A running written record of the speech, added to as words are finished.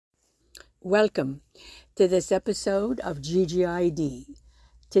Welcome to this episode of GGID.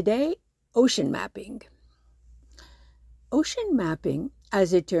 Today, ocean mapping. Ocean mapping,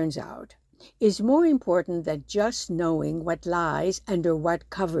 as it turns out, is more important than just knowing what lies under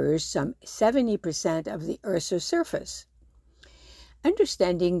what covers some 70% of the Earth's surface.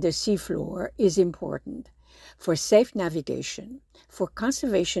 Understanding the seafloor is important for safe navigation, for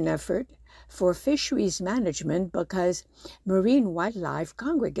conservation effort, for fisheries management because marine wildlife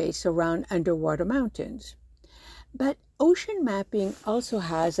congregates around underwater mountains. But ocean mapping also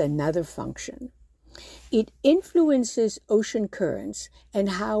has another function. It influences ocean currents and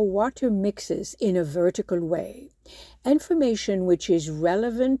how water mixes in a vertical way, information which is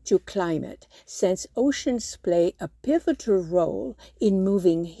relevant to climate since oceans play a pivotal role in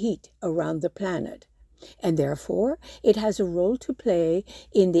moving heat around the planet. And therefore, it has a role to play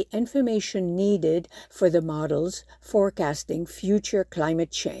in the information needed for the models forecasting future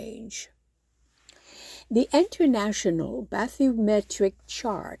climate change. The International Bathymetric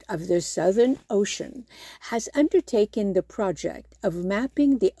Chart of the Southern Ocean has undertaken the project of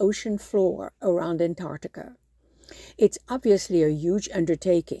mapping the ocean floor around Antarctica. It's obviously a huge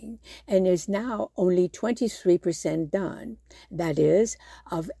undertaking and is now only 23% done, that is,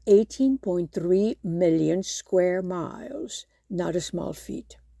 of 18.3 million square miles, not a small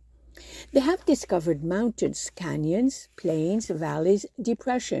feat. They have discovered mountains, canyons, plains, valleys,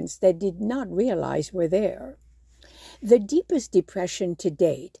 depressions they did not realize were there. The deepest depression to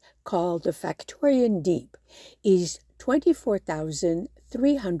date, called the Factorian Deep, is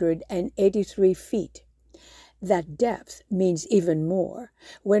 24,383 feet. That depth means even more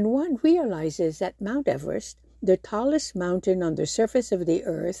when one realizes that Mount Everest, the tallest mountain on the surface of the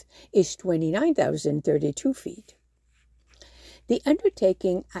Earth, is 29,032 feet. The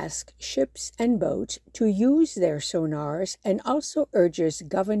undertaking asks ships and boats to use their sonars and also urges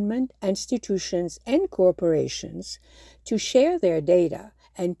government, institutions, and corporations to share their data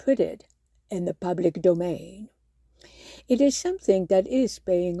and put it in the public domain. It is something that is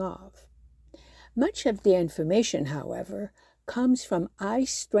paying off. Much of the information, however, comes from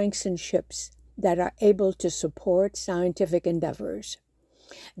ice-strengthened ships that are able to support scientific endeavors.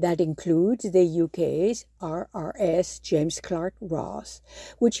 That includes the UK's RRS James Clark Ross,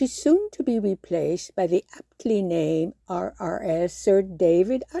 which is soon to be replaced by the aptly named RRS Sir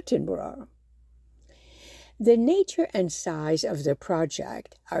David Attenborough. The nature and size of the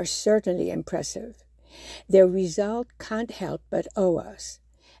project are certainly impressive. Their result can't help but owe us,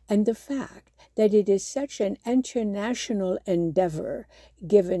 and the fact that it is such an international endeavor,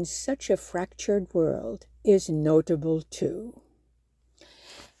 given such a fractured world, is notable too.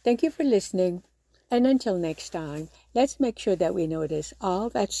 Thank you for listening, and until next time, let's make sure that we notice all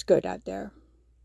that's good out there.